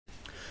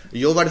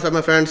Yo, what is up,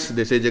 my friends?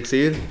 This is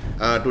Jagseer.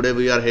 Today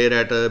we are here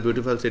at a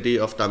beautiful city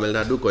of Tamil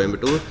Nadu,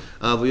 Coimbatore.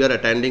 We are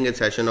attending a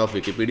session of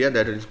Wikipedia,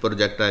 that is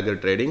Project Tiger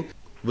Trading.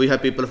 We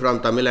have people from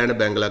Tamil and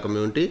Bengali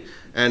community,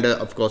 and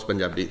of course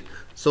Punjabi.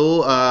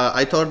 So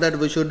I thought that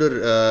we should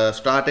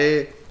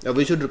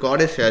we should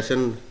record a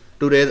session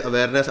to raise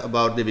awareness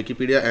about the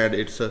Wikipedia and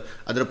its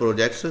other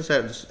projects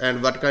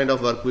and what kind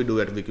of work we do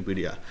at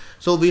Wikipedia.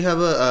 So we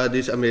have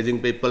these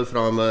amazing people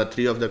from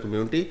three of the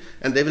community,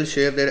 and they will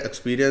share their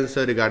experience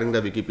regarding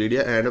the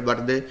Wikipedia and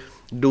what they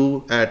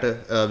do at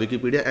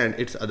Wikipedia and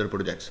its other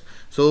projects.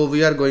 So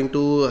we are going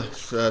to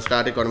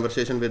start a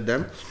conversation with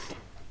them.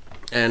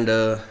 And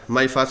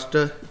my first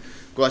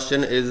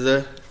question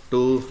is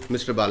to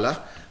Mr.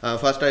 Bala.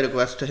 First I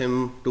request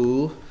him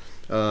to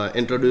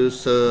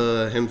introduce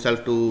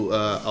himself to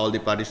all the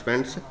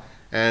participants.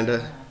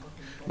 And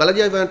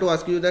Balaji, I want to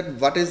ask you that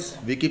what is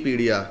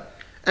Wikipedia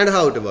and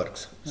how it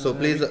works. So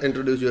please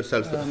introduce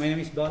yourself. My name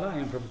is Bala. I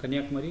am from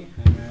Kanyakumari.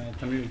 I am a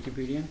Tamil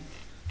Wikipedian.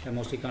 I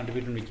mostly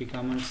contribute in Wiki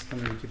Commons,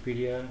 Tamil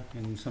Wikipedia,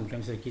 and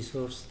sometimes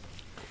Wikisource,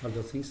 all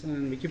those things.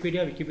 And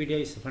Wikipedia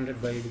is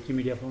funded by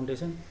Wikimedia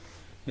Foundation.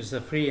 It's a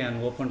free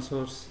and open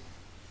source,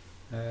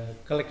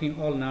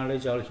 collecting all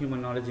knowledge, all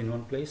human knowledge in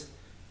one place.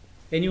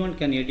 Anyone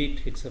can edit.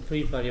 It's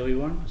free for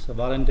everyone. So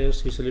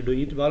volunteers usually do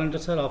it.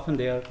 Volunteers are often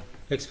they are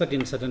expert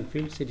in certain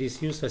fields. It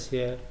is used as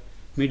a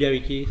media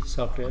wiki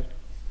software.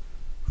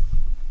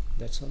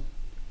 That's all.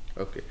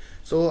 Okay.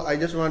 So I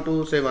just want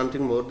to say one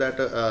thing more, that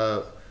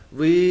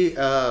this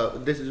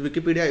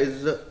Wikipedia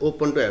is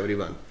open to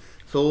everyone.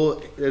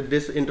 So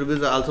this interview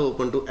is also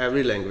open to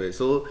every language.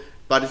 So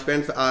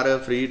participants are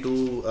free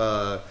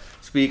to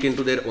speak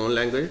into their own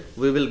language.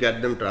 We will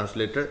get them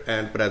translated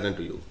and present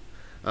to you.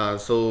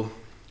 So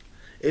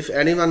if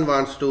anyone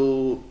wants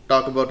to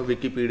talk about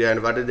Wikipedia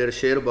and what is their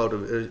share about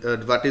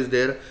what is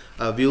their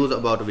views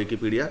about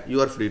Wikipedia,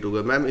 you are free to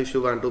go. Ma'am, if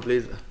you want to,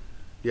 please.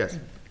 Yes.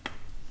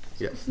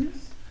 Yes.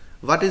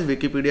 What is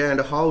Wikipedia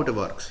and how it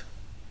works?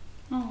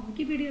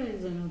 Wikipedia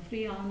is a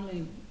free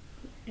online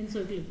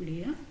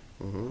encyclopedia,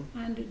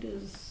 and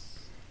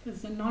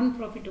it's a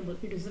non-profitable.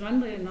 It is run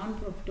by a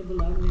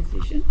non-profitable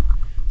organization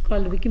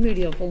called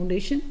Wikimedia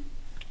Foundation,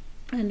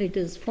 and it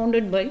is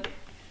founded by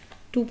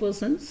two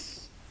persons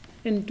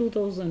in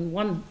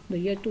 2001, the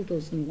year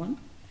 2001,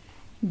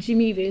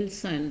 Jimmy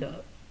Wales and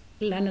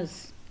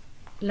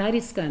Larry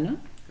Scanner,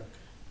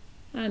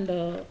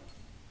 and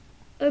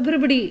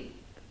everybody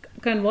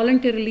can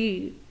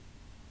voluntarily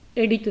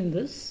edit in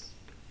this.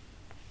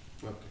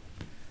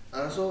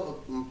 Okay.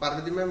 So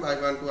Parvati ma'am, I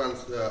want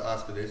to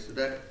ask this,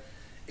 that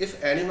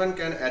if anyone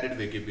can edit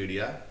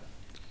Wikipedia,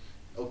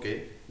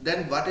 okay,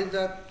 then what is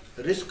the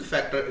risk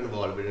factor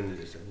involved in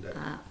this?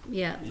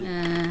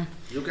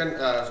 You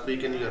can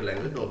speak in your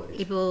language, no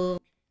worries.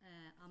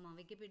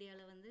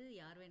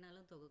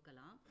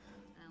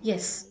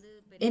 Yes,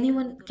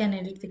 anyone can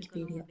edit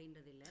Wikipedia.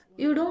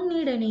 You don't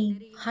need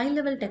any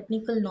high-level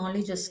technical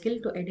knowledge or skill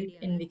to edit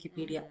in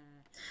Wikipedia.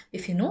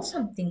 If you know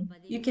something,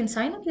 you can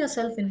sign up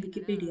yourself in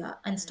Wikipedia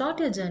and start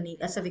your journey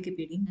as a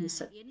Wikipedian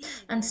user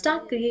and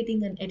start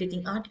creating and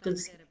editing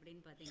articles here.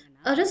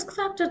 A risk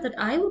factor that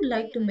I would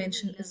like to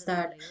mention is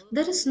that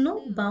there is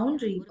no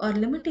boundary or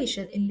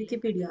limitation in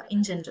Wikipedia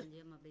in general.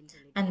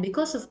 And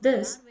because of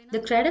this, the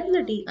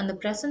credibility and the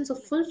presence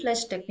of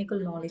full-fledged technical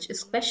knowledge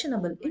is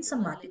questionable in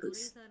some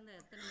articles.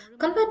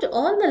 Compared to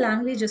all the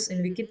languages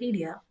in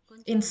Wikipedia,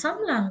 in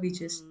some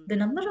languages, the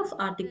number of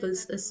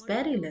articles is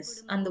very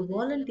less and the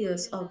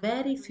volunteers are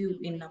very few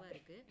in number.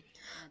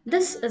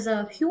 This is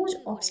a huge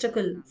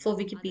obstacle for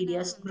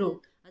Wikipedia's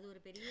growth.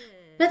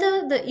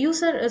 Whether the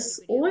user is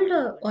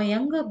older or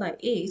younger by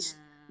age,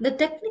 the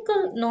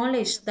technical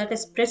knowledge that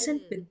is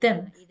present with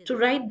them to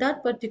write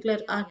that particular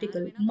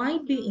article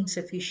might be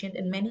insufficient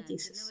in many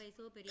cases.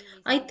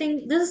 I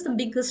think this is the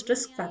biggest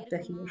risk factor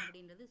here.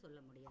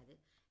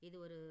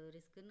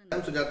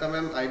 Sujata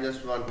ma'am, I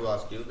just want to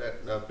ask you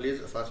that please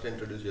first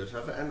introduce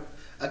yourself, and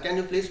can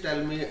you please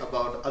tell me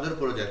about other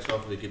projects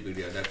of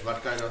Wikipedia, that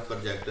what kind of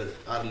projects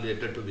are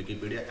related to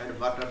Wikipedia and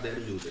what are their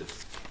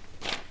uses?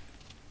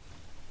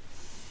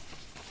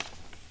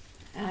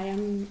 I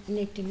am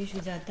Nektimi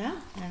Sujata.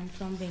 I am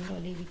from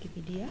Bengali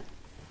Wikipedia.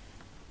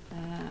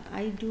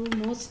 I do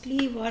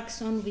mostly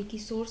works on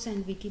Wikisource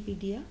and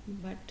Wikipedia,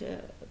 but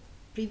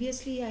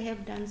previously I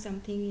have done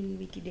something in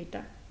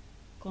Wikidata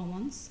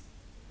Commons.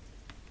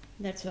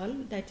 That's all.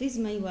 That is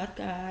my work.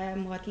 I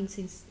am working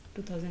since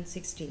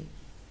 2016.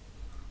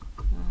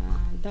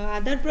 The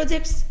other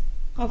projects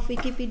of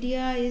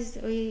Wikipedia is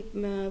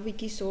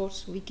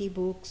Wikisource,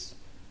 Wikibooks.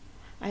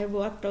 I have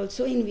worked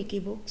also in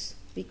Wikibooks,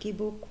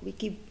 Wikibook,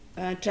 Wiki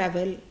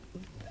Travel.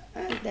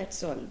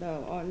 That's all.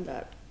 All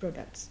the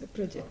projects.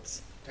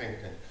 Thank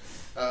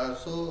you.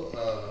 So,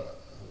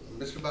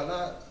 Mr.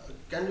 Bala,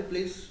 can you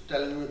please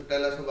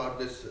tell us about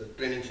this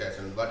training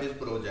session? What is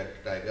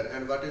Project Tiger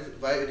and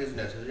why it is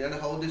necessary, and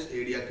how this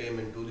idea came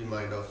into the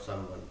mind of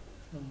someone?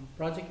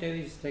 Project Tiger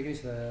is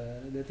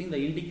the thing. The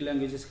Indic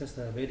languages has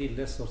very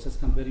less sources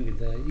comparing with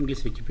the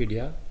English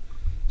Wikipedia.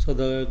 So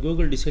the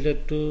Google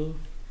decided to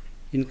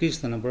increase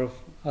the number of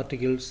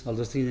articles, all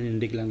those things in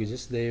Indic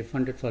languages. They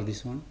funded for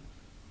this one.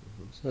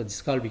 So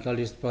this we call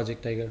it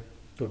Project Tiger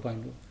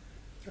 2.0.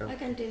 I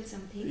can tell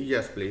something.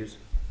 Yes, please.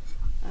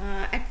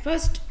 At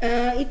first,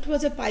 it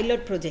was a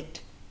pilot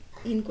project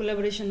in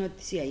collaboration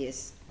with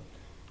CIS.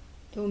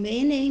 The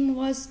main aim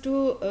was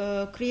to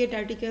create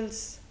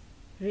articles,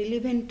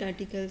 relevant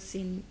articles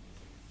in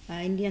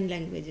Indian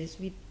languages,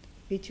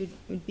 which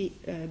would be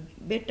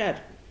better.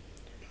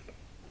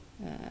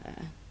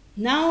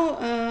 Now,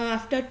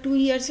 after 2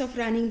 years of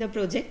running the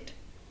project,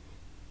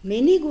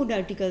 many good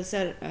articles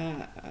are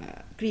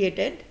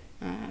created,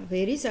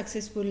 very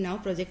successful now,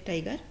 Project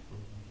Tiger,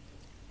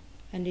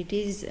 and it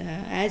is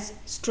as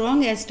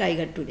strong as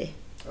Tiger today.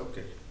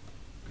 Okay,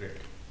 great.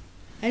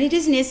 And it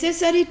is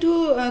necessary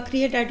to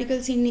create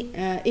articles in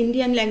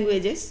Indian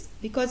languages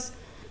because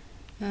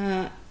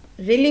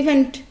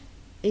relevant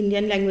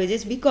Indian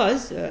languages,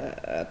 because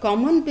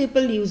common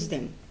people use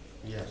them.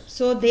 Yes.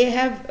 So they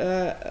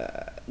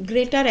have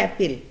greater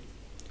appeal,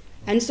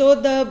 and so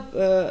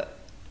the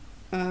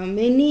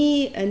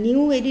many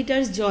new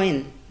editors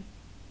join.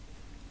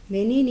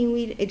 Many new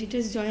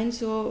editors join.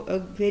 So a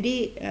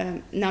very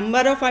number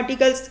of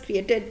articles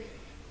created,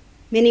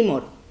 many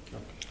more.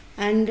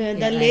 And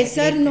the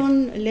lesser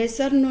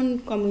known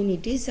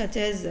communities such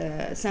as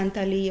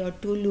Santali or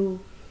Tulu,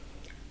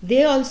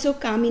 they also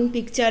come in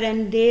picture,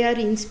 and they are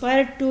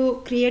inspired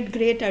to create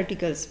great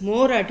articles,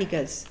 more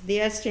articles.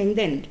 They are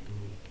strengthened.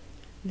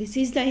 This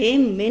is the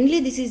aim, mainly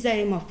this is the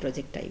aim of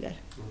Project Tiger.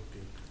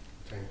 Okay,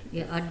 thank you.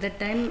 Yeah, at that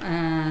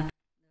time,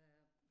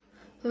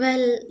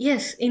 Well,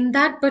 yes, in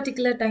that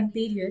particular time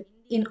period,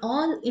 in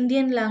all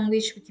Indian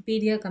language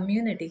Wikipedia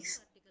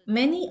communities,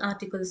 many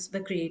articles were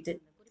created.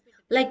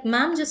 Like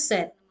ma'am just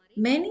said,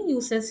 many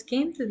users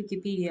came to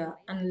Wikipedia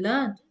and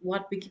learned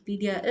what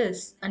Wikipedia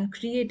is and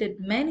created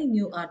many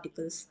new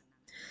articles.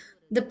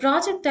 The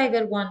Project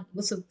Tiger one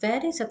was a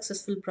very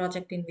successful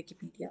project in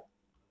Wikipedia.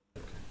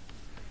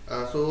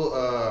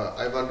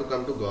 I want to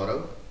come to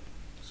Gaurav.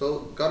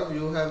 So Gaurav,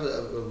 you have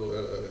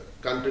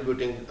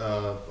contributing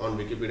on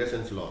Wikipedia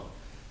since long.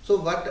 So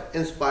what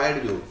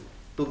inspired you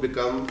to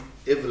become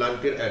a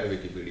volunteer at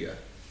Wikipedia?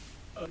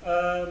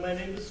 My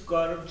name is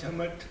Gaurav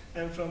Jhamat.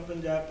 I'm from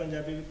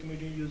Punjabi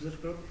Wikimedia User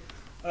Group.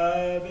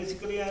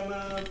 Basically, I'm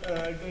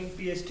doing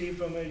PhD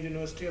from a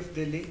University of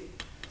Delhi,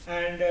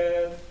 and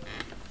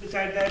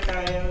beside that,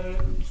 I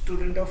am a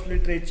student of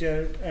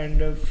literature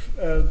and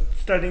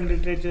studying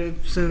literature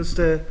since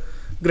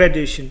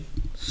graduation.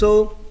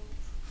 So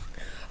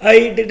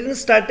I didn't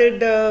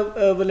started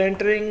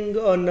volunteering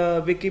on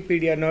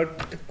Wikipedia, not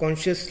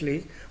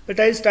consciously, but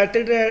I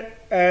started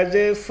as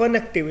a fun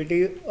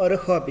activity or a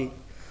hobby.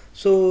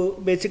 So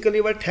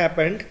basically what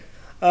happened,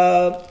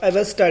 I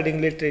was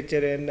studying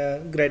literature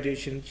in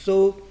graduation.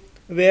 So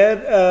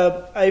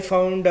where I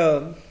found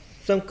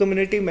some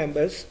community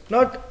members,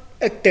 not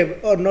active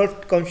or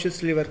not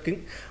consciously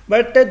working,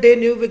 but they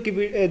knew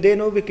Wikipedia, they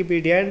know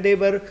Wikipedia, and they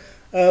were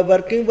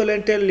working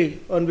voluntarily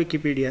on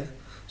Wikipedia.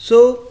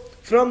 So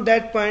from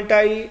that point,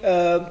 I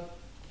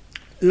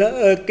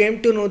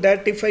came to know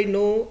that if I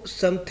know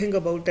something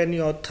about any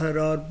author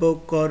or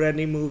book or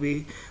any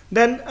movie,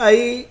 then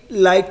I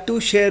like to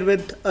share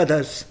with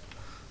others.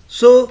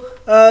 So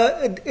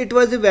it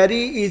was a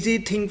very easy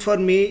thing for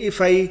me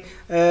if I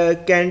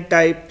can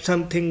type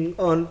something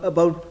on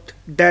about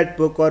that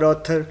book or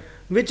author,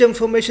 which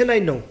information I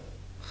know.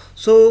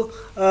 So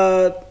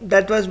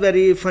that was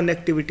very fun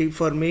activity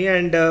for me,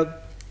 and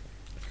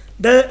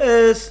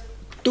the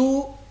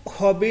two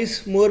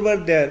hobbies more were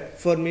there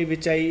for me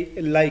which I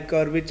like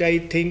or which I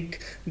think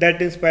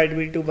that inspired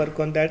me to work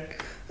on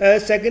that.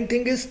 Second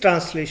thing is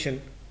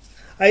translation.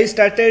 I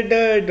started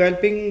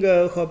developing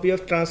a hobby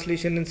of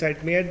translation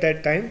inside me at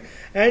that time,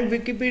 and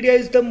Wikipedia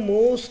is the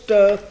most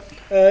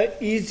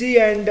easy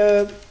and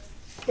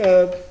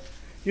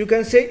you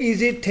can say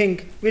easy thing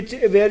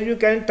where you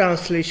can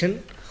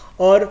translation,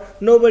 or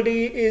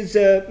nobody is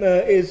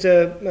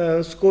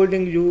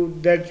scolding you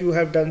that you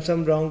have done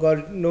some wrong, or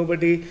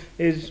nobody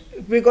is,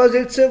 because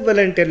it's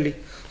voluntarily.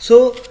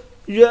 So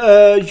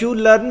you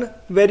learn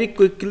very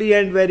quickly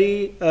and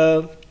very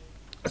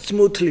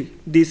smoothly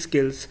these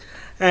skills.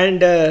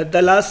 And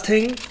the last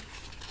thing,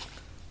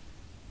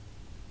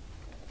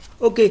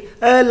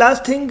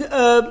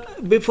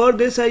 before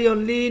this I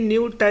only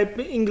knew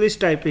English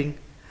typing,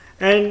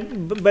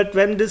 but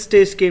when this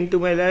stage came to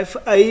my life,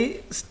 I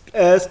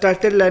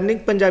started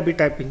learning Punjabi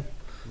typing.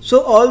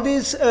 So all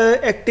these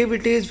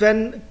activities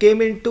when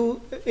came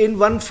in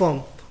one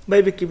form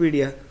by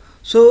Wikipedia.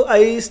 So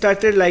I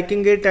started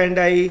liking it, and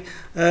I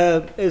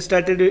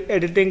started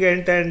editing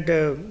it, and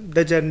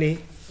the journey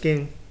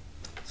came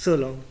so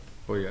long.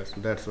 Oh yes,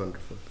 that's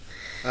wonderful.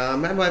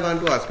 Ma'am, I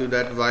want to ask you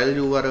that while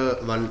you were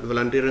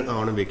volunteering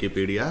on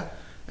Wikipedia,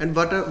 and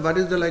what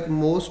is the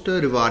most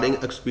rewarding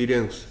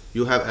experience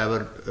you have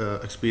ever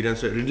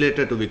experienced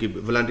related to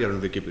volunteer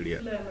on Wikipedia?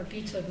 I'm a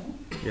teacher, no?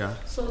 Yeah.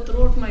 So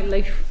throughout my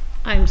life,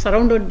 I am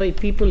surrounded by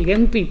people,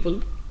 young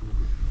people,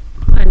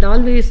 and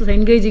always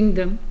engaging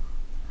them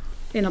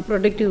in a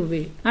productive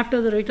way.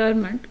 After the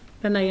retirement,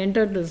 when I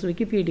entered this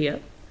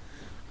Wikipedia,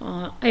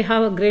 I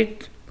have a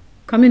great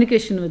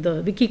communication with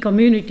the Wiki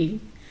community,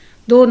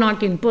 though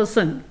not in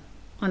person,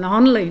 on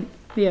online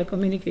we are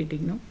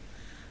communicating, no?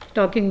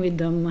 Talking with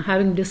them,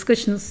 having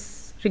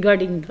discussions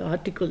regarding the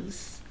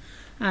articles,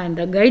 and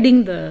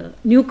guiding the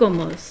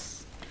newcomers.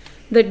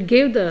 That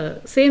gave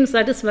the same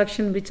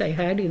satisfaction which I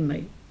had in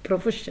my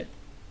profession.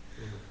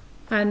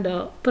 And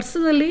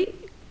personally,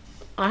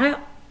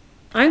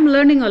 I'm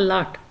learning a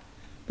lot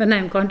when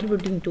I'm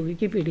contributing to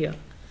Wikipedia.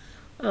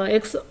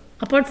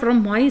 Apart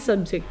from my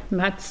subject,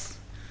 maths,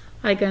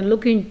 I can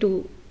look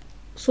into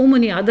so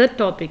many other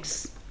topics.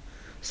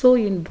 So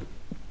in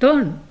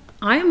turn,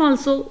 I am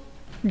also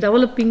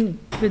developing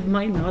with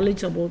my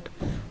knowledge about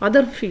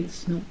other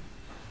fields. No?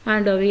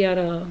 And we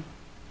are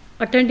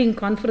attending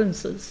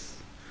conferences.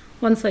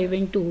 Once I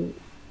went to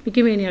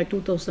Wikimania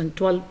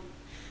 2012.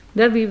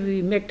 There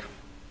we met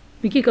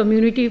Wiki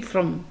community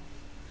from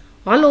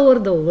all over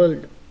the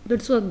world.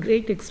 That's a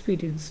great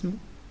experience, no?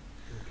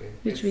 Okay.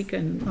 Which we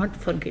cannot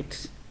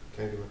forget.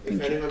 Thank you.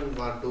 If anyone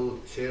want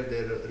to share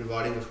their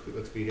rewarding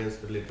experience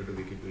related to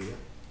Wikipedia?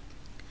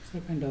 So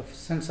kind of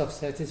sense of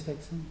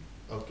satisfaction.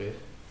 Okay.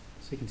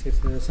 So you can say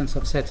it's a sense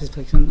of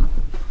satisfaction.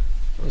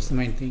 That's the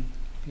main thing.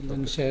 We'll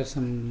then share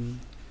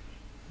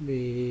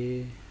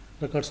we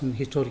record some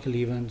historical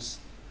events,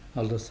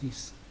 all those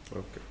things.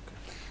 Okay.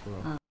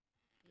 Wow.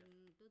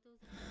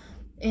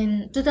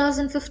 In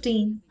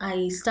 2015,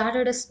 I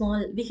started a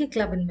small Wiki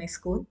club in my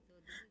school,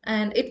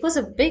 and it was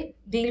a big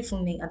deal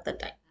for me at the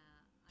time.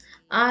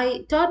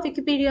 I taught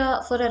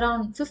Wikipedia for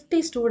around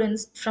 50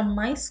 students from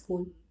my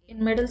school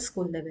in middle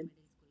school level.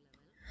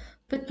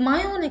 With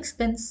my own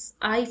expense,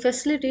 I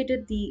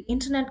facilitated the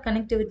internet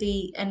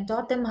connectivity and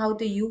taught them how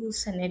to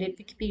use and edit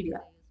Wikipedia.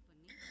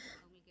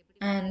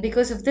 And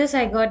because of this,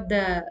 I got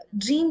the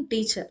Dream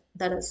Teacher,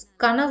 that is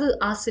Kanavu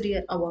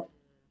Asiriyar Award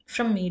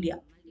from media.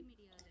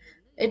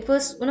 It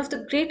was one of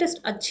the greatest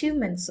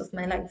achievements of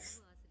my life.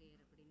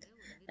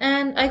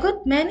 And I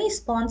got many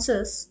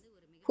sponsors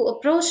who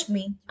approached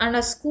me, and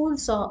our school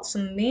saw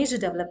some major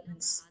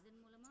developments.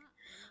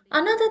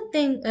 Another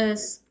thing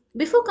is,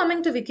 before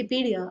coming to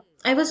Wikipedia,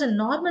 I was a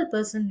normal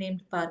person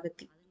named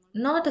Parvati,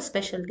 not a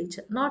special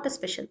teacher, not a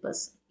special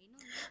person.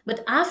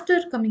 But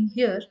after coming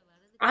here,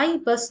 I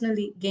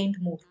personally gained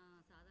more.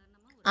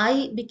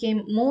 I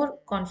became more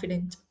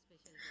confident.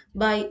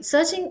 By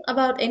searching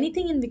about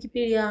anything in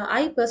Wikipedia,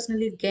 I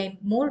personally gained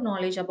more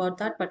knowledge about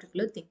that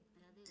particular thing.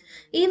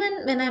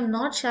 Even when I'm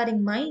not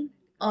sharing mine,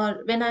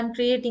 or when I'm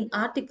creating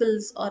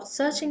articles or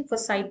searching for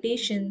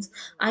citations,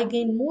 I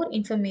gain more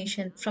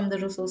information from the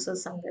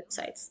resources and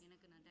websites.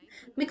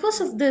 Because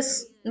of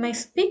this, my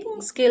speaking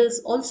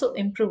skills also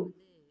improved.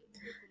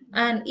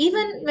 And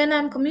even when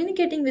I'm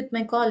communicating with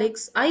my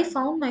colleagues, I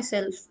found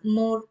myself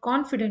more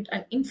confident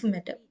and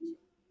informative.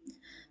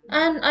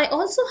 And I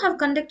also have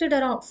conducted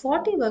around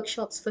 40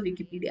 workshops for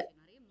Wikipedia.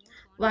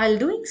 While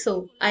doing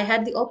so, I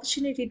had the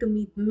opportunity to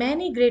meet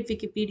many great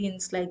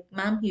Wikipedians like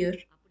Ma'am here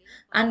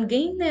and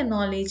gain their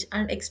knowledge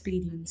and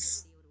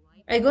experience.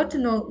 I got to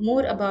know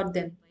more about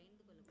them,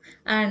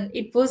 and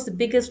it was the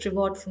biggest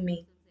reward for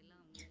me.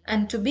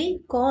 And to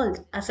be called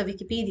as a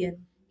Wikipedian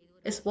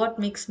is what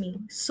makes me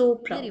so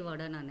proud.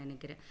 ரிவார்டாக நான்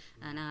நினைக்கிறேன்.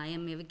 நான் I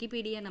am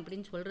விக்கிபீடியன்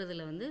அப்படின்னு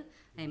சொல்கிறதுல வந்து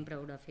I am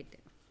proud of it.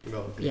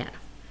 Yeah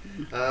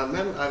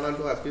Ma'am, I want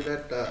to ask you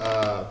that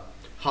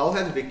how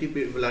has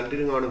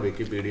volunteering on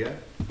Wikipedia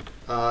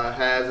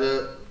has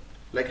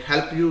like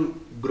helped you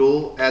grow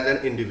as an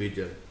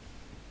individual?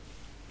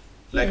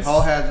 Like Yes. how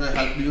has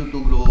helped you to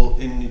grow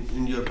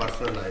in your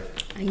personal life?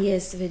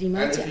 Yes, very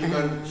much. And if you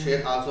can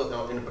share also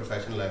in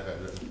professional life as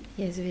well.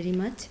 Yes, very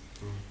much.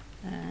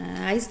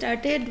 I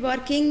started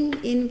working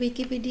in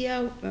Wikipedia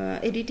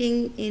editing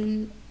in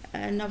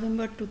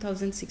November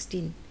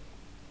 2016.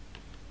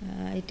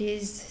 It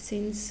is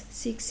since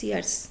 6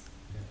 years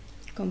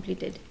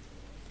completed.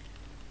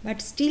 But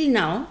still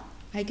now,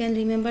 I can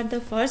remember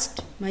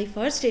my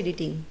first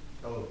editing,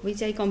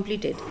 which I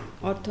completed,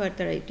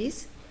 orthoarthritis.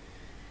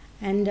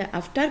 And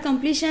after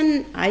completion,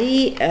 I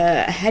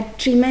had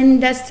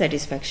tremendous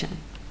satisfaction.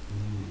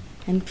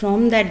 And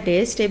from that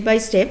day, step by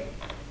step,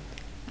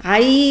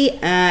 I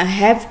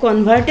have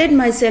converted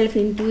myself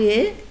into a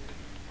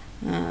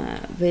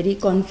very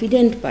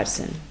confident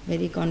person,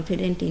 very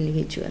confident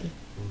individual.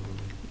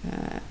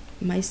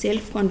 My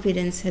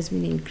self-confidence has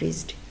been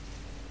increased.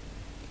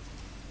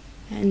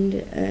 And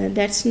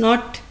that's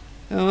not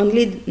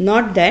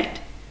that.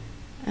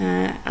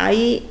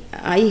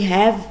 I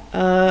have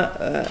a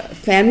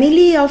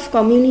family of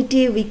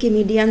community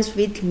Wikimedians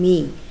with me,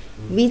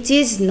 which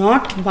is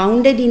not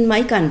bounded in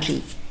my country.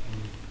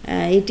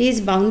 It is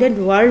bounded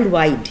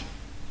worldwide.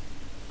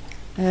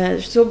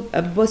 So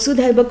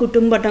Vasudhaiva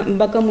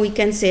Kutumbakam, we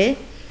can say,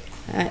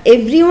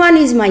 everyone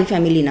is my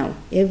family now.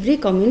 Every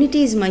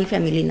community is my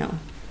family now.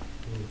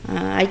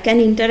 I can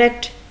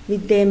interact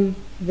with them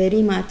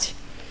very much.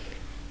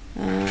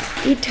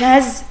 It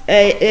has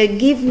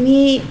give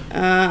me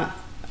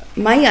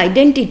my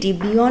identity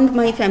beyond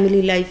my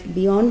family life,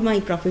 beyond my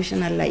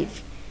professional life,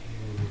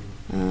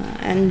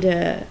 and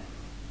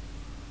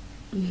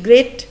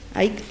great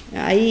I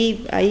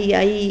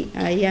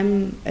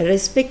am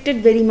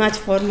respected very much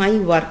for my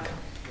work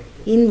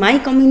in my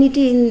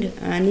community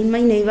and in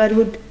my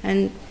neighborhood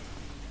and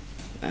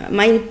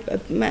my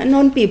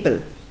non-people.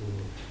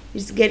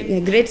 It's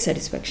great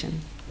satisfaction.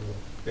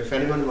 If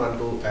anyone want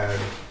to add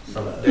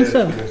some Yes,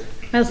 sir. experience.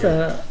 As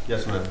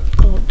Yes, ma'am.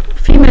 a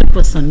female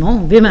person, no,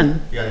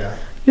 women. Yeah.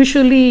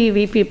 Usually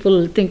we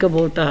people think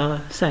about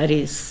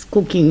saris,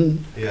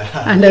 cooking, Yeah.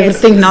 and Yes,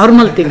 everything, yes.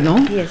 normal thing, no?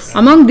 Yes.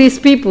 Among these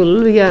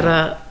people, we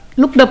are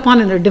looked upon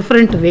in a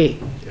different way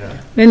Yeah.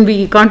 when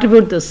we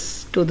contribute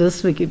this to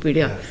this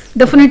Wikipedia. Yes.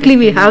 Definitely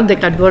we have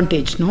that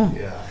advantage, no?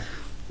 Yeah.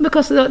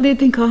 Because they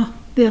think,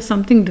 they are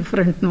something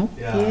different, no?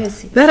 Yeah.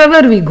 Yes.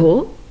 Wherever we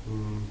go,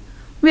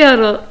 we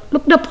are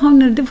looked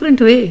upon in a different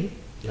way.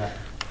 Yeah.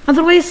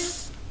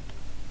 Otherwise,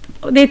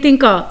 they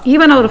think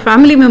even our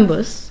family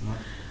members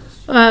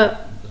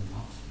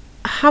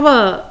have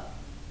a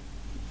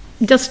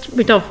just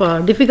bit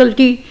of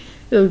difficulty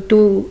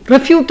to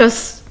refute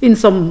us in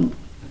some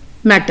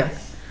matter,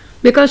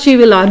 because she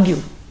will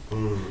argue.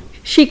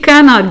 She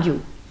can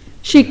argue.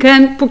 She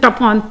can put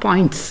upon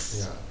points.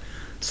 Yeah.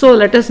 So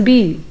let us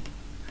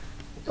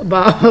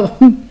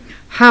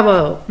have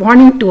a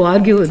warning to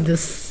argue with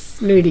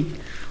this lady.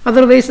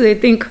 Otherwise, they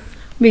think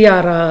we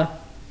are,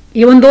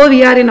 even though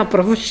we are in a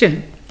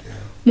profession,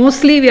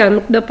 mostly we are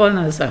looked upon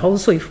as a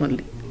housewife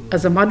only,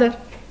 as a mother,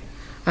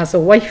 as a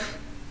wife,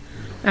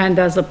 and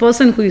as a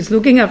person who is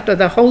looking after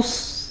the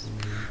house.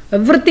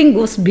 Everything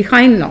goes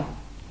behind now.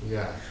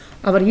 Yeah.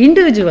 Our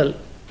individual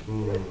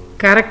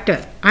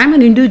character. I am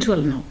an individual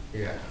now.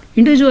 Yeah.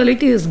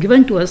 Individuality is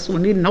given to us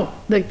only now,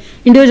 the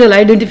individual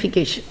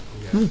identification.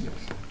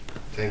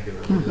 Thank you,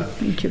 ma'am.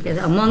 Thank you. Yes,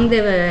 among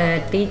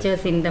the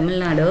teachers in Tamil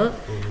Nadu,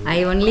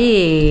 I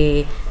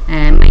only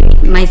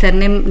my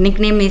surname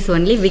nickname is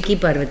only Wiki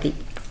Parvati.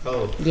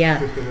 Oh.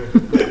 Yeah.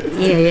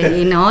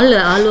 In all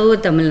over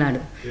Tamil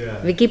Nadu.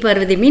 Yeah. Wiki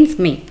Parvati means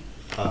me.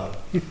 Oh.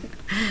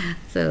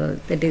 So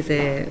that is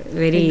a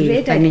very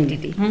Great funny.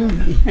 identity.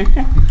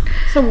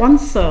 So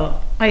once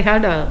I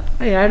had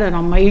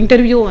my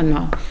interview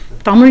on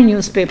Tamil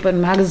newspaper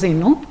magazine,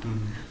 no?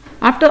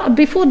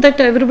 Before that,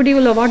 everybody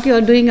will know what you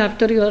are doing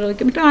after your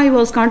Wikipedia. I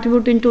was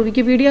contributing to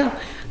Wikipedia.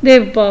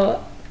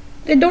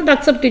 They don't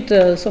accept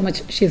it so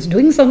much. She's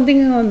doing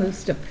something on this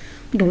stuff.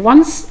 But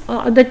once,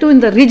 that too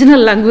in the regional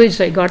language,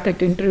 I got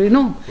that interview.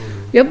 No,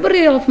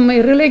 every of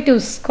my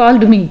relatives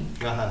called me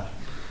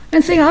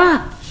and saying,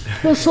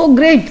 you're so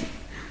great.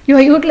 You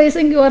are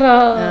utilizing your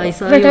I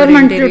saw your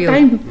retirement interview.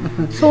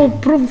 time so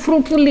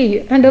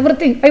fruitfully and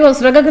everything. I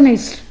was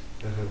recognized.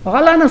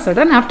 All on a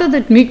sudden, after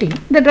that meeting,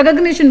 that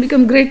recognition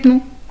became great,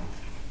 no?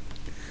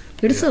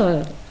 It's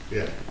a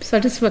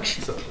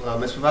satisfaction. So,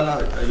 Ms.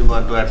 Vala, you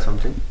want to add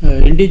something?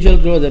 Individual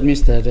growth, that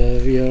means that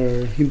we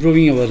are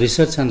improving our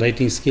research and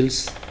writing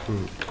skills.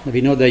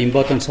 We know the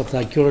importance of the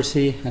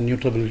accuracy and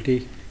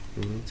neutrality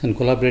and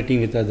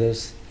collaborating with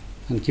others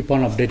and keep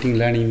on updating,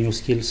 learning new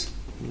skills,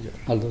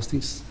 all those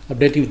things.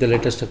 Updating with the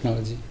latest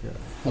technology,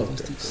 all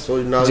those things.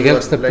 So now It you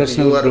helps are, the like,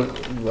 personal you are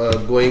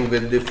growth. going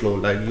with the flow,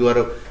 like you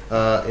are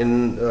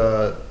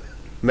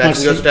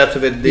matching your steps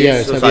with the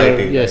Yes, we are-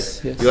 society.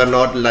 yes, right? yes. You are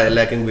not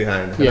lacking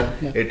behind. Yeah,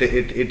 right?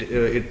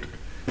 yeah.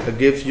 It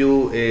gives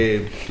you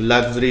a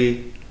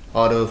luxury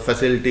or a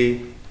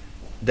facility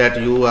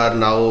that you are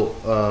now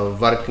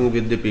working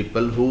with the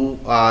people who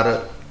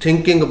are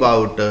thinking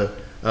about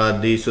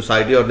the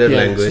society or their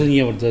language,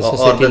 thinking about the or the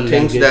societal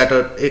things language.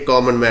 that a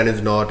common man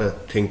is not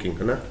thinking.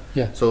 Right?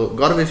 Yeah. So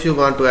Gaurav, if you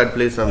want to add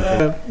please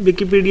something.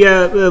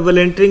 Wikipedia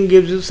volunteering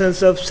gives you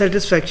sense of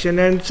satisfaction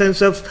and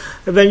sense of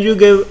when you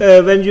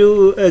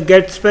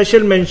get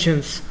special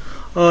mentions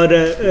or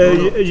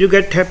you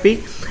get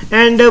happy.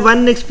 And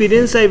one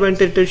experience I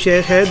wanted to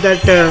share here,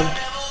 that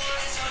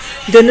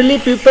generally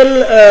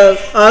people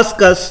ask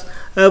us,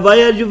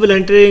 why are you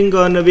volunteering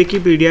on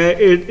Wikipedia?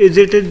 Is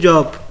it a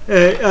job?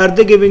 Are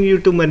they giving you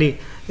to money?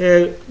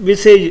 We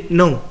say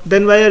no.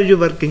 Then why are you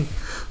working?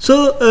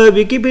 So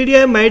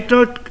Wikipedia might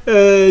not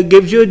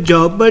give you a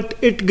job, but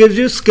it gives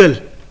you skill,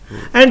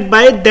 and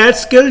by that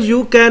skill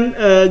you can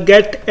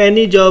get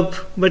any job,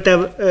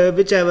 whatever,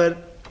 whichever,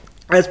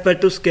 as per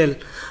to skill.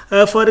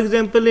 For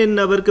example, in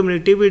our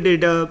community we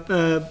did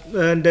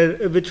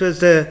which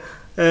was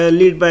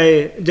lead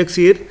by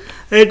Jagseer.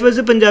 It was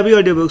a Punjabi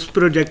audiobooks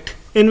project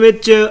in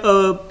which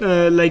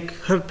like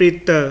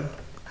Harpreet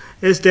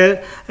is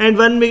there, and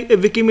one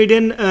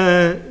Wikimedian,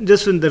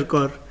 Jaswinder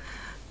Kaur.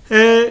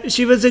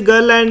 She was a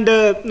girl,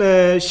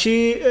 and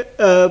she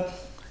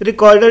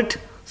recorded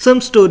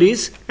some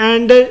stories,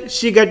 and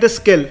she got a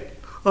skill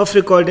of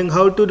recording,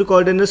 how to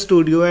record in a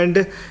studio,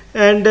 and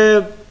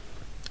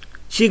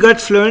she got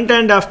fluent,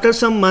 and after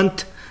some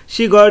month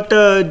she got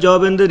a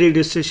job in the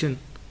radio station.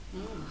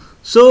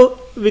 So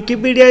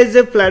Wikipedia is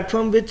a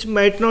platform which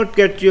might not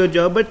get you a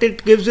job, but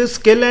it gives you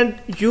skill, and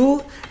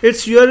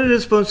it's your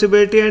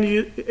responsibility, and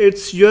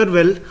it's your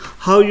will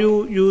how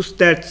you use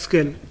that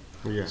skill.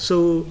 Yeah.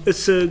 So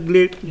it's a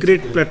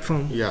great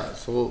platform. Yeah.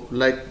 So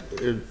like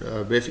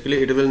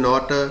basically, it will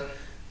not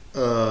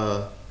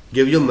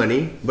give you money,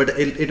 but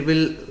it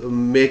will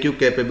make you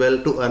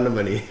capable to earn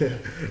money.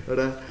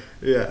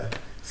 Yeah.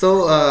 So,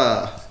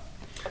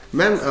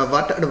 ma'am,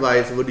 what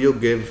advice would you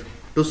give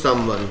to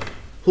someone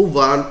who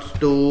wants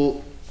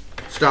to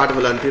start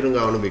volunteering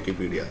on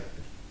Wikipedia?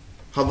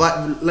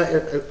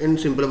 In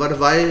simple words,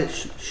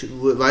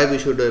 why we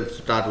should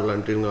start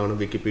volunteering on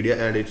Wikipedia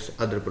and its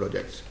other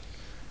projects?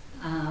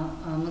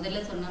 முதல்ல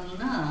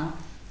சொன்னோம்னா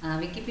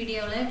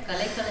விக்கிபீடியாவில்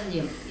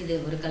கலைக்களஞ்சியம் இது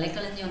ஒரு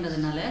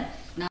கலைக்களஞ்சியம்ன்றதுனால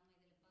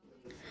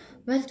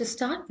Well, to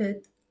start with,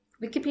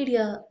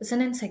 Wikipedia is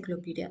an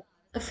encyclopedia,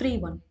 a free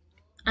one,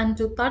 and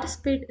to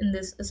participate in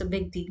this is a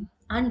big deal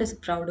and is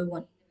a prouder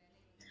one.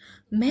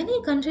 Many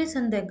countries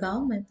and their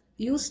government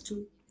used to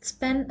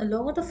spend a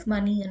lot of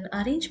money and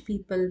arrange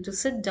people to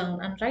sit down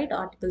and write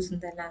articles in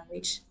their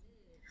language.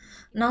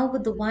 Now,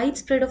 with the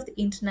widespread of the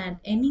internet,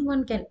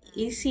 anyone can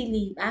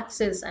easily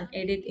access and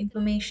edit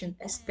information,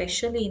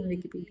 especially in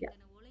Wikipedia.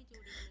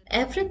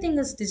 Everything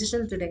is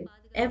digital today,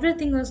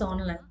 everything is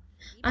online,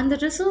 and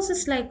the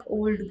resources like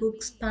old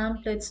books,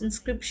 pamphlets,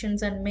 inscriptions,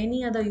 and many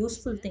other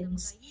useful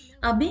things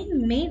are being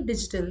made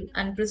digital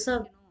and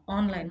preserved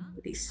online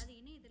nowadays.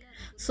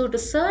 So, to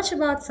search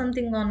about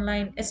something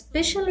online,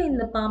 especially in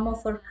the palm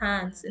of our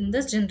hands in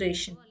this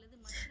generation,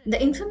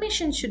 the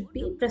information should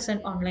be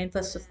present online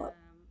first of all.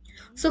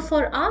 So,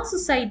 for our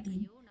society,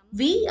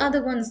 we are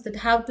the ones that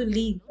have to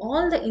leave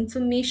all the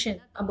information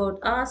about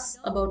us,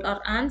 about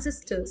our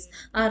ancestors,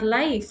 our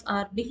life,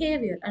 our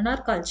behavior, and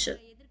our culture.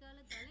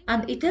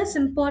 And it is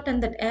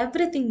important that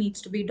everything needs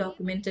to be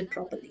documented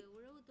properly.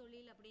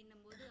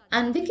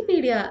 And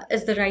Wikipedia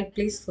is the right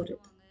place for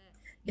it.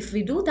 If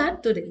we do that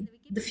today,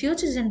 the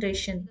future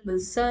generation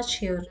will search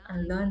here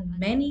and learn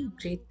many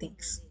great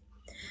things.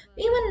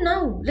 Even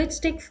now, let's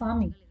take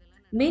farming.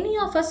 Many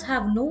of us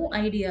have no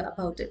idea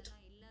about it.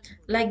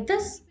 Like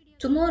this,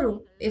 tomorrow,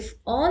 if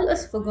all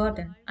is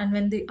forgotten and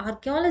when the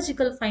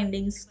archaeological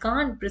findings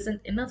can't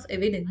present enough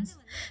evidence,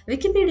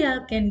 Wikipedia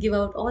can give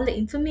out all the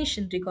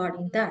information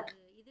regarding that.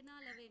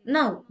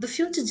 Now, the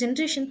future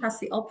generation has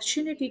the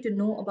opportunity to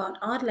know about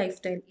our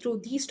lifestyle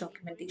through these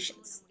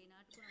documentations.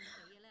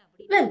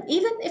 Well,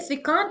 even if we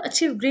can't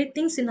achieve great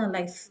things in our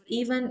life,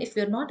 even if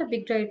we're not a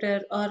big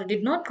writer or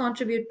did not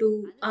contribute to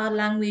our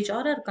language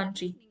or our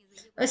country,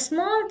 a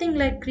small thing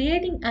like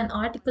creating an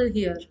article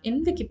here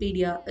in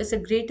Wikipedia is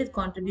a great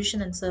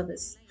contribution and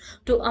service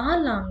to our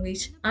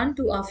language and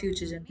to our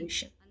future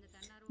generation.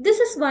 This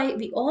is why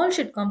we all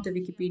should come to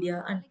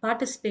Wikipedia and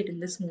participate in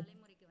this movement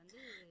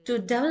to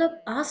develop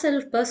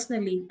ourselves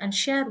personally and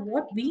share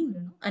what we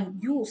know and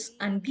use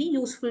and be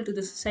useful to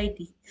the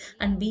society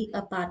and be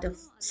a part of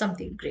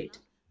something great.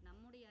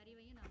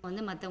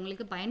 வந்து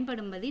மற்றவங்களுக்கு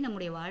பயன்படும்படி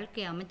நம்முடைய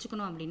வாழ்க்கையை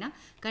அமைச்சுக்கணும் அப்படின்னா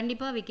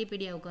கண்டிப்பாக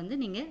விக்கிபீடியாவுக்கு வந்து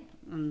நீங்கள்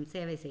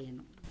சேவை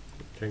செய்யணும்.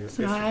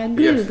 So I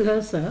agree with her,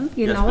 sir.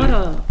 In our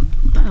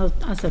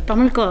as a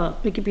Tamil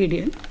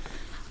Wikipedian,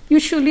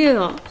 usually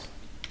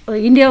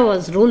India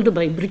was ruled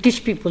by British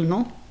people, no?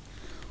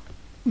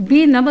 We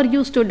never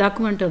used to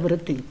document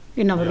everything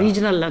in our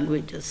regional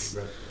languages.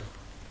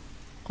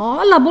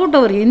 All about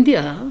our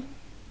India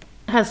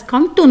has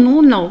come to know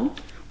now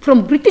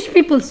from British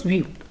people's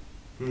view.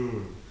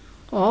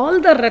 All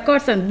the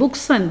records and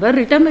books and were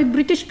written by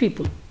British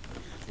people.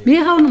 We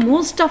have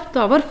most of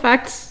our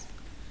facts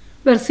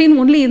were seen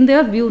only in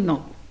their view now.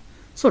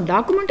 So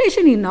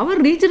documentation in our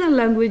regional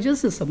languages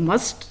is a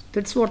must.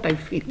 That's what I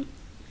feel.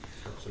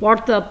 What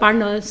the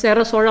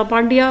Sera Sola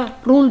Pandya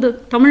ruled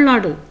Tamil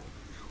Nadu.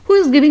 Who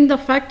is giving the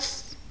facts?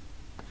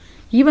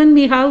 Even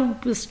we have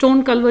stone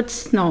culverts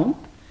now.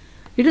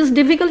 It is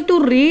difficult to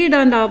read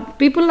and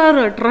people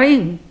are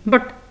trying.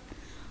 But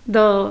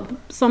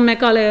some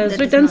Macaulay has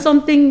written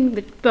something.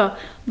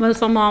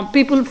 Some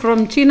people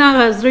from China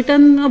has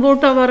written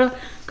about our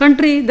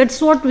country. That's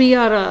what we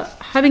are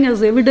having as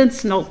evidence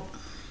now.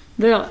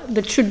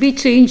 That should be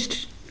changed.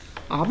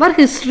 Our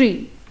history,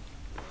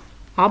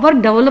 our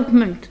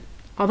development,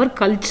 our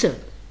culture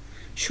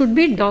should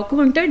be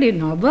documented in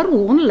our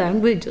own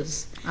languages.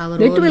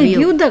 That will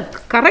give the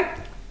correct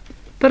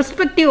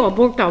perspective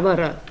about our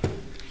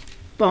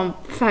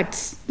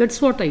facts. That's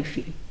what I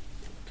feel.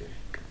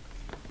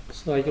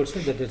 So I could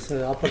say that it's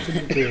an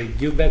opportunity to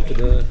give back to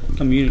the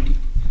community.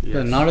 Yes.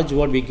 The knowledge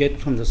what we get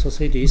from the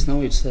society is now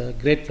it's a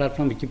great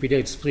platform. Wikipedia,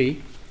 it's free,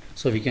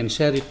 so we can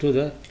share it to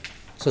the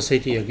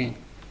society again.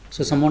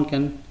 So someone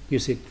can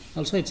use it.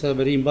 Also, it's a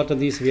very important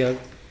thing. We are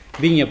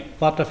being a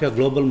part of a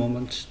global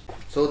movement.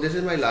 So this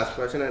is my last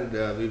question, and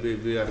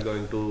we are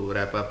going to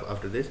wrap up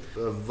after this.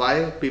 Why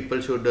people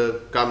should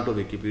come to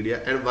Wikipedia,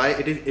 and why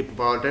it is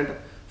important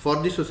for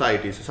the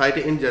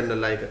society in general?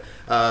 Like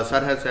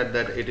Sir has said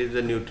that it is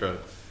a neutral.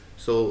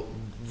 So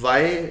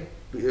why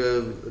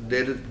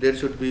there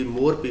should be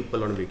more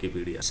people on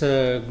Wikipedia? It's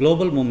a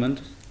global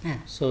movement,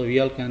 so we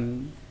all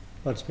can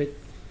participate.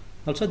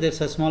 Also,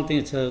 there's a small thing.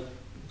 It's a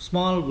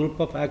small group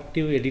of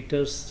active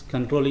editors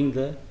controlling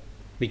the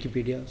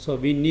Wikipedia. So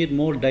we need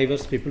more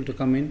diverse people to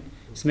come in.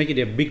 Let's make it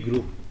a big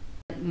group.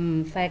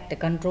 In fact,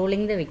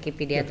 controlling the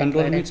Wikipedia.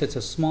 Controlling means it's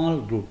a small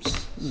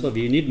groups. So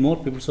we need more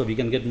people so we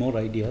can get more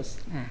ideas.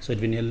 So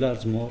it will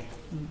enlarge more.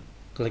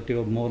 collective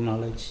of more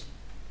knowledge.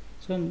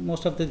 So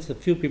most of this, a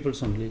few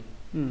peoples only,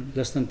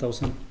 less than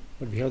 1,000,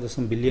 but we have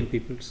some billion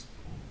peoples.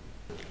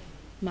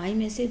 My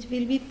message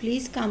will be,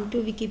 please come to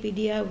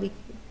Wikipedia,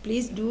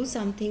 please do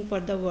something for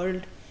the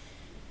world.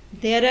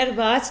 There are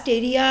vast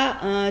area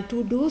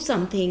to do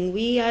something.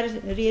 We are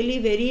really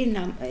very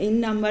in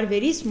number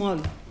very small.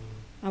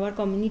 Our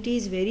community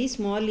is very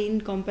small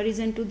in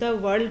comparison to the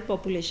world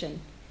population.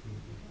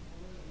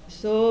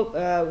 So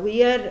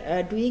we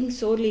are doing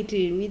so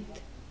little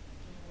with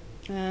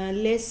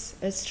less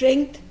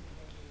strength.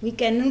 We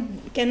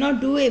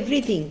cannot do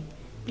everything.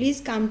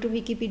 Please come to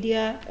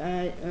Wikipedia,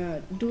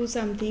 do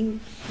something,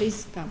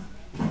 please come.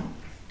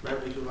 Ma'am,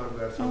 if you want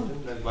to add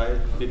something, like why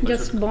people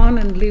Just should... born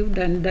and lived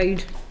and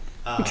died.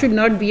 It should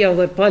not be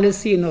our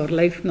policy in our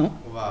life, no.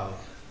 Wow.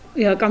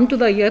 We have come to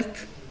the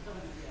earth,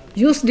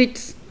 used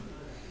it,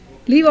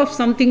 leave off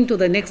something to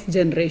the next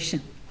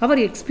generation. Our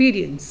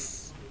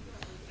experience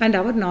and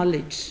our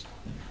knowledge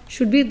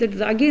should be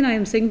that, again I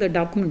am saying the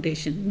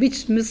documentation,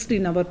 which missed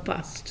in our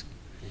past,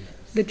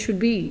 that should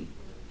be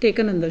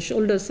taken on the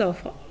shoulders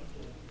of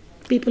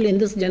people in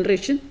this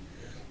generation,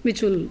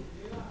 which will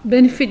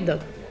benefit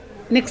the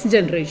next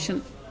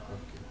generation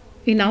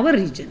in our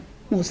region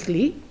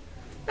mostly,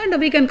 and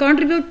we can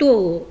contribute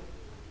to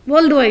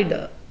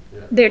worldwide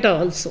data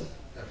also.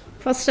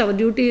 First, our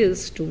duty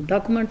is to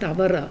document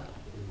our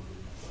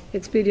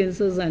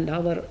experiences and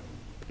our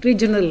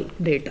regional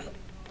data.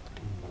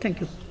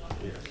 Thank you.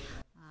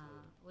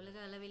 உலக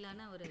அளவிலான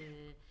ஒரு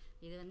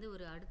இது வந்து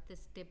ஒரு அடுத்த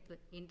step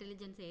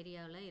intelligence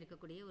ஏரியாவில்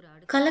இருக்கக்கூடிய ஒரு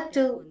அடுத்த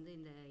Collective வந்து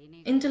இந்த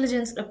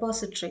intelligence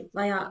repository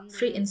via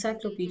free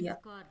encyclopedia.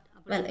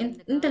 Well,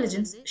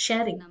 intelligence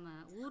sharing.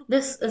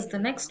 This is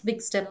the next big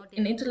step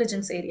in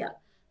intelligence area.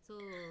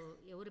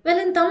 Well,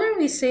 in Tamil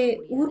we say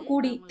Oor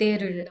Koodi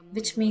Therulu,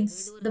 which means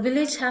the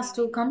village has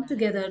to come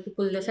together to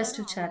pull the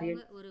festive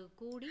chariot.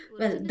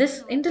 Well, this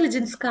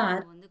intelligence car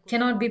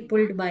cannot be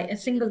pulled by a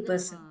single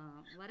person.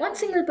 One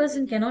single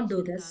person cannot do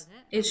this.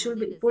 It should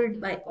be pulled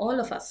by all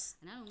of us.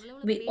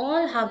 We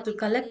all have to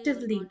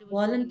collectively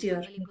volunteer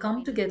and come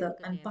together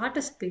and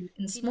participate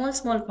in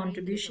small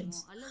contributions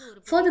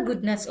for the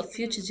goodness of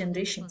future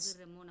generations.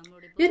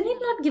 You need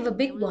not give a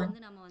big one.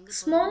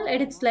 Small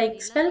edits like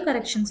spell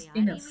corrections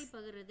enough.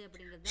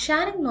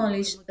 Sharing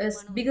knowledge is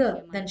bigger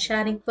than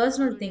sharing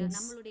personal things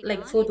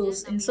like photos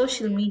in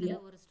social media.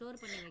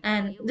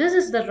 And this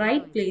is the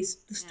right place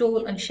to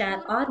store and share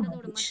our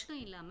knowledge.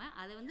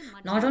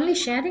 Not only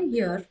sharing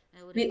here,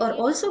 we are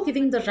also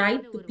giving the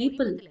right to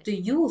people to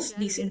use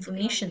this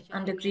information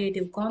under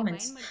Creative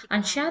Commons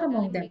and share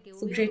among them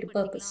for greater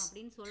purpose.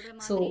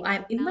 So I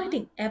am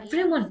inviting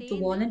everyone to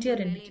volunteer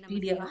in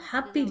Wikipedia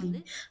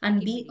happily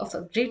and be of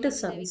a greater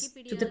service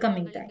to the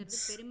coming times.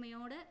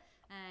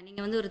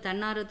 நீங்கள் வந்து ஒரு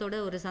தன்னார்வத்தோட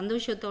ஒரு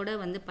சந்தோஷத்தோட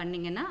வந்து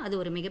பண்ணிங்கன்னா அது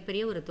ஒரு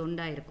மிகப்பெரிய ஒரு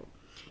தொண்டாக இருக்கும்.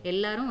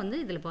 எல்லாரும் வந்து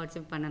இதில்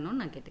பார்ட்டிசிபேட் பண்ணணும்னு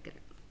நான்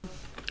கேட்டுக்கிறேன்.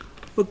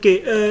 Okay,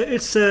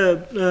 it's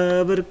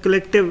our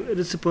collective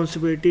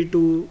responsibility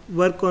to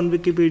work on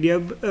Wikipedia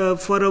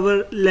for our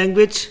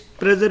language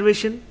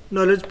preservation,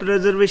 knowledge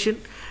preservation,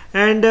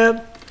 and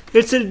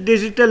it's a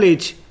digital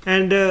age,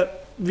 and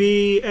we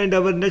and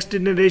our next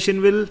generation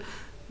will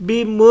be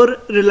more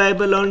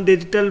reliable on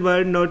digital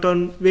world, not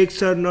on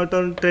Wix or not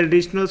on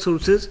traditional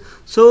sources.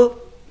 So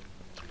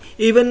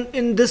even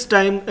in this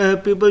time,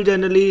 people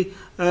generally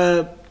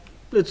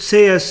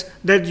say us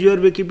that your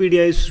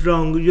Wikipedia is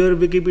wrong, your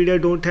Wikipedia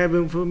don't have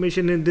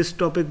information in this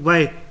topic,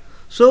 why?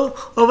 So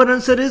our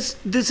answer is,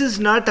 this is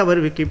not our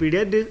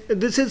Wikipedia,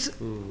 this is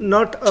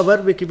not our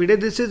Wikipedia,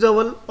 this is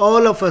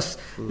all of us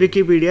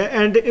Wikipedia,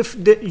 and if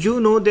you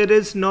know there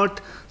is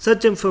not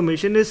such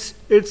information,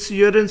 it's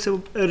your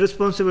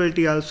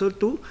responsibility also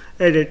to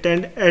edit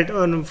and add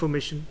on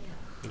information.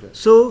 Okay.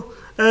 So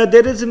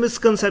there is a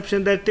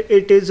misconception that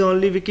it is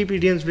only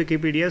Wikipedians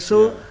Wikipedia, so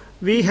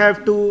we have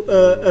to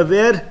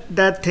aware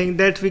that thing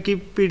that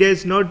Wikipedia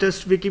is not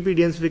just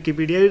Wikipedians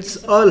Wikipedia, it's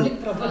all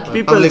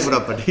people. Public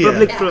property.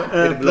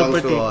 It belongs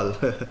property. to all.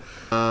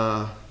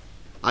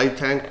 I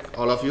thank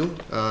all of you.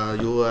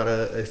 You are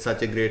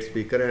such a great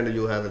speaker, and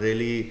you have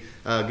really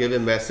give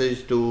a message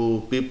to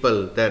people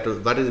that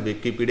what is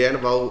Wikipedia and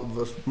how,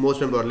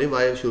 most importantly,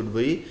 why should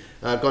we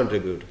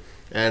contribute.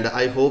 And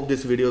I hope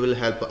this video will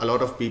help a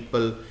lot of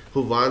people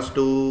who wants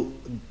to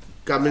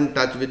come in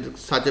touch with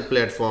such a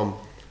platform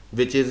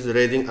which is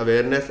raising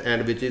awareness and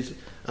which is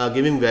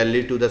giving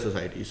value to the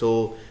society. So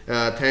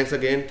thanks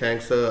again,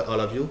 thanks all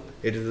of you.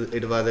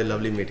 It was a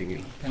lovely meeting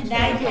you. And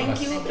I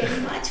thank you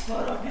very much for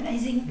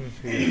organizing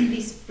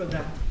this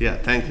program. Yeah,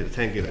 thank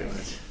you very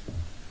much.